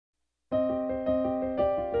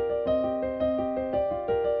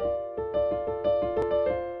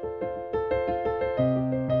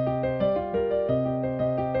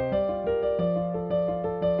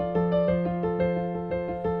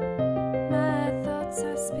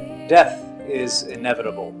Death is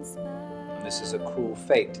inevitable, and this is a cruel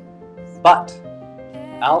fate. But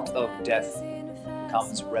out of death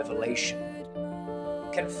comes revelation.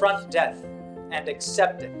 Confront death and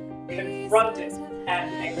accept it. Confront it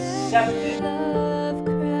and accept it.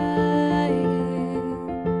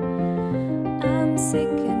 I'm sick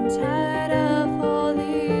and tired of all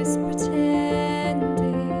this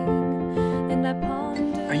pretending, and I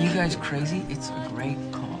ponder. Are you guys crazy? It's a great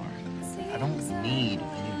car. I don't need a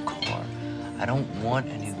new car. I don't want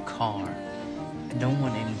a new car. I don't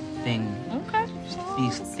want anything. Okay. Just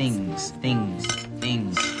these things.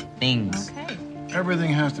 Okay.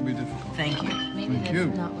 Everything has to be difficult. Thank you. Maybe Thank that's you.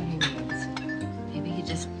 not what he means. Maybe he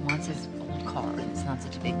just wants his old car and it's not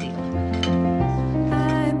such a big deal.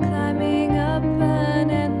 I'm climbing up an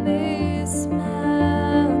endless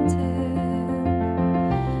mountain.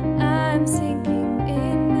 I'm sinking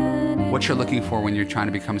in an What you're looking for when you're trying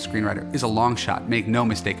to become a screenwriter is a long shot, make no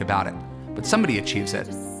mistake about it. But somebody achieves it.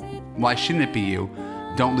 Why shouldn't it be you?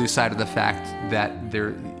 Don't lose sight of the fact that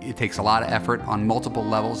it takes a lot of effort on multiple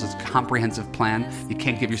levels. It's a comprehensive plan. You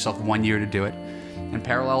can't give yourself 1 year to do it. And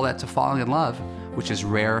parallel that to falling in love, which is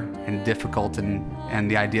rare and difficult, and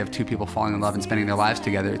the idea of two people falling in love and spending their lives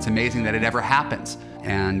together. It's amazing that it ever happens.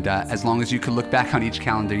 And as long as you can look back on each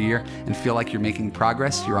calendar year and feel like you're making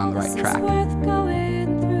progress, you're on the right track. worth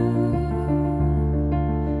going through.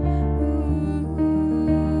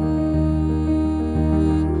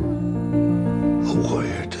 A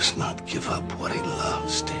warrior does not give up what he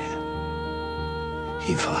loves, Dan.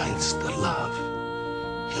 He finds the love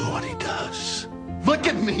in what he does. Look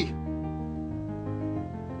at me!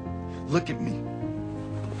 Look at me.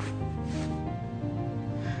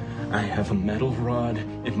 I have a metal rod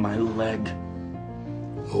in my leg.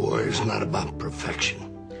 A warrior's not about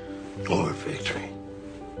perfection, or victory,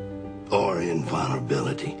 or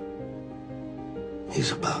invulnerability.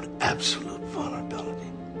 He's about absolute vulnerability.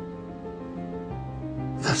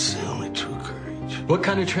 That's the only true courage. What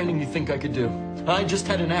kind of training do you think I could do? I just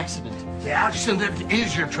had an accident. The accident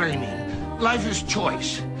is your training. Life is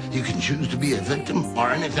choice. You can choose to be a victim or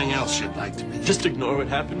anything else you'd like to be. Just ignore what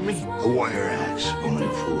happened to me. A warrior acts, only a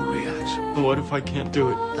fool reacts. What if I can't do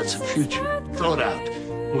it? That's the future. Throw it out.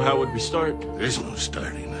 Well, how would we start? There is no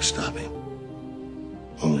starting or stopping.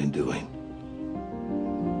 Only doing.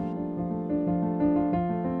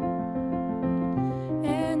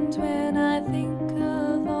 And when I think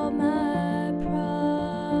of all my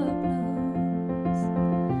problems,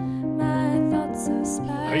 my thoughts are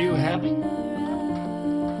spiraling. Are you happy?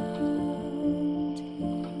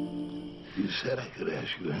 You said I could ask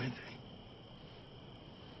you anything.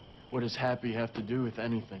 What does happy have to do with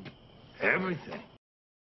anything? Everything.